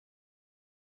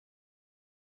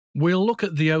We'll look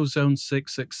at the Ozone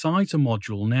 6 Exciter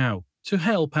module now to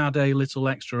help add a little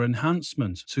extra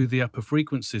enhancement to the upper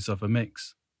frequencies of a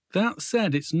mix. That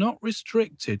said, it's not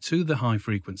restricted to the high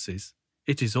frequencies.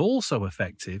 It is also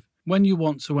effective when you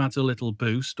want to add a little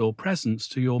boost or presence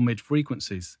to your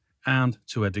mid-frequencies, and,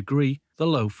 to a degree, the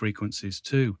low frequencies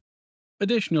too.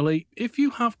 Additionally, if you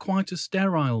have quite a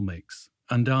sterile mix,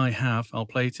 and I'll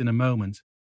play it in a moment.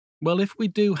 Well, if we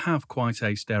do have quite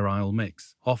a sterile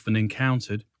mix, often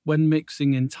encountered when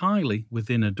mixing entirely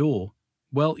within a DAW,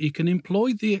 well, you can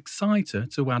employ the exciter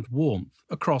to add warmth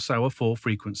across our 4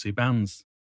 frequency bands.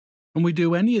 And we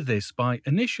do any of this by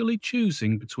initially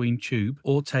choosing between tube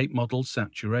or tape model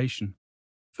saturation.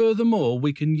 Furthermore,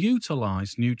 we can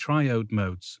utilize new triode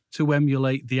modes to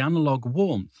emulate the analog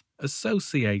warmth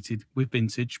associated with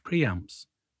vintage preamps.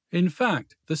 In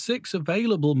fact, the 6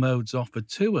 available modes offered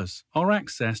to us are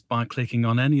accessed by clicking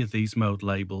on any of these mode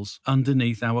labels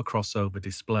underneath our crossover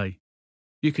display.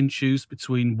 You can choose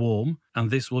between warm, and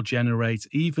this will generate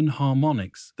even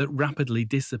harmonics that rapidly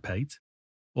dissipate,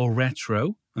 or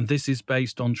retro, and this is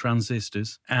based on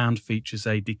transistors and features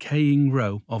a decaying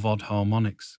row of odd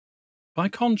harmonics. By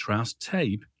contrast,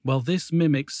 tape, well, this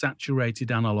mimics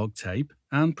saturated analog tape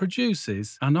and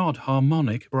produces an odd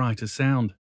harmonic brighter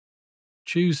sound.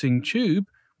 Choosing tube,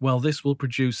 well, this will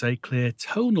produce a clear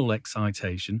tonal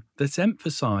excitation that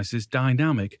emphasizes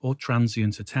dynamic or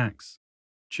transient attacks.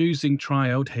 Choosing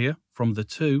triode here from the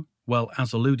 2, well,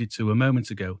 as alluded to a moment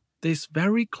ago, this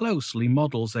very closely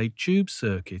models a tube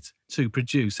circuit to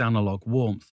produce analog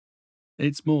warmth.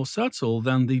 It's more subtle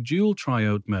than the dual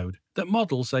triode mode that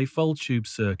models a full tube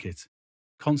circuit.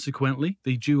 Consequently,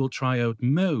 the dual triode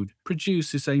mode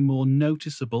produces a more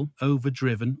noticeable,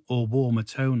 overdriven or warmer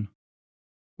tone.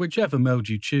 Whichever mode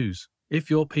you choose, if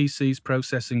your PC's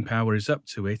processing power is up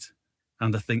to it,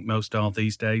 and I think most are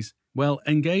these days, well,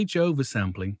 engage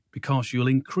oversampling because you'll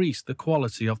increase the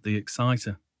quality of the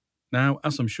exciter. Now,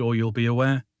 as I'm sure you'll be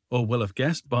aware, or will have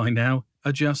guessed by now,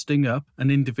 adjusting up an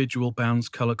individual band's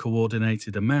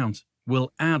color-coordinated amount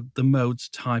will add the mode's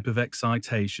type of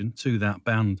excitation to that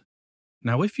band.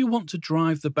 Now, if you want to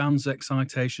drive the band's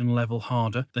excitation level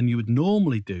harder than you would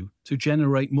normally do to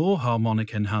generate more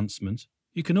harmonic enhancement,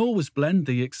 you can always blend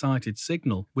the excited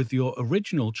signal with your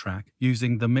original track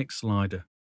using the mix slider.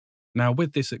 Now,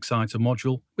 with this exciter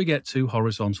module, we get 2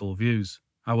 horizontal views,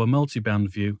 our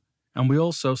multiband view, and we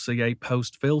also see a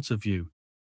post-filter view.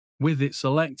 With it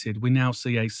selected, we now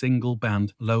see a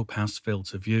single-band low-pass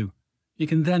filter view. You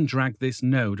can then drag this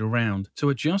node around to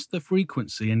adjust the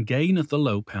frequency and gain of the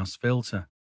low-pass filter.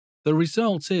 The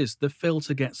result is the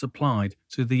filter gets applied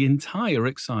to the entire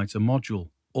exciter module,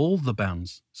 all the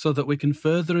bands, so that we can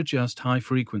further adjust high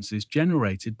frequencies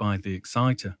generated by the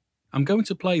exciter. I'm going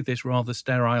to play this rather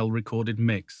sterile recorded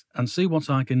mix and see what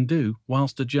I can do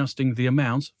whilst adjusting the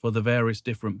amount for the various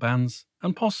different bands,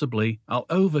 and possibly I'll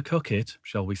overcook it,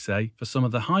 shall we say, for some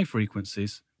of the high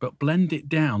frequencies, but blend it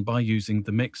down by using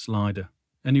the mix slider.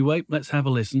 Anyway, let's have a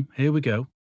listen. Here we go.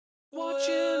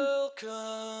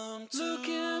 Welcome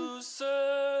to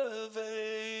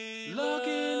Survey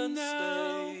Login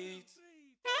State.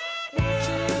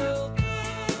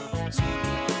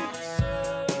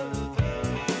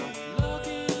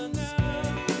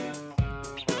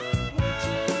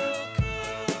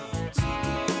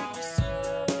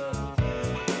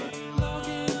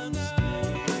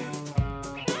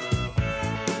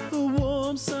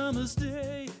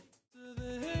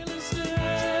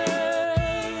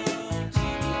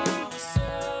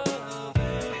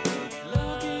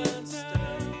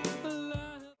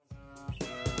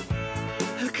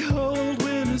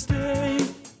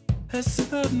 A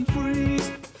sudden freeze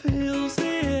fills the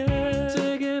air.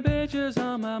 Taking pictures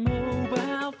on my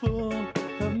mobile phone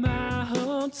of my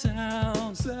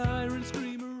hometown. Sirens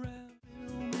scream around,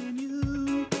 filming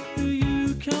you.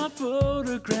 You can't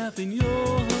photograph in your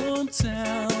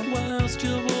hometown whilst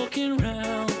you're walking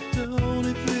around. Don't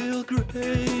it feel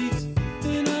great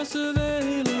in a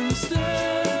surveillance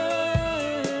state?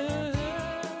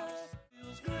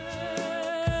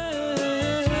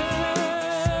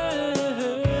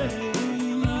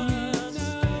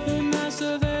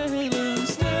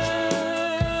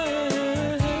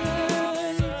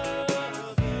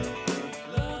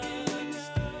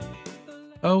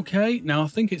 Okay, now I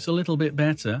think it's a little bit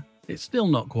better. It's still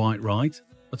not quite right,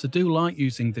 but I do like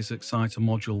using this exciter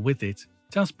module with it.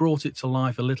 It has brought it to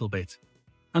life a little bit.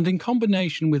 And in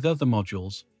combination with other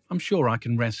modules, I'm sure I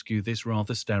can rescue this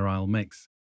rather sterile mix.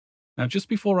 Now, just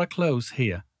before I close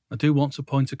here, I do want to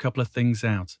point a couple of things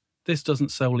out. This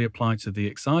doesn't solely apply to the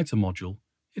exciter module.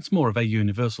 It's more of a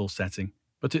universal setting,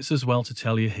 but it's as well to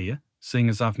tell you here, seeing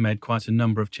as I've made quite a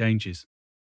number of changes.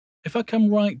 If I come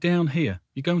right down here,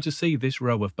 you're going to see this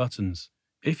row of buttons.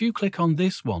 If you click on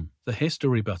this one, the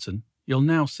history button, you'll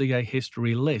now see a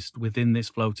history list within this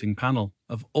floating panel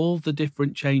of all the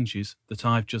different changes that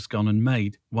I've just gone and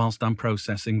made whilst I'm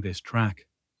processing this track.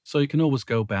 So you can always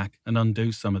go back and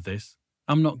undo some of this.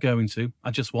 I'm not going to, I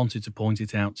just wanted to point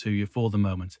it out to you for the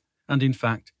moment. And in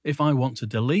fact, if I want to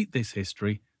delete this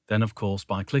history, then of course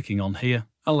by clicking on here,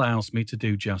 allows me to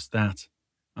do just that.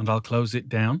 And I'll close it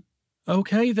down.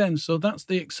 Okay then, so that's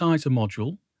the Exciter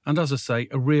module. And as I say,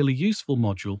 a really useful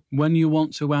module when you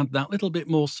want to add that little bit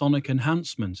more sonic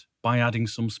enhancement by adding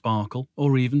some sparkle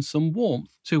or even some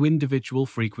warmth to individual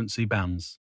frequency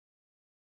bands.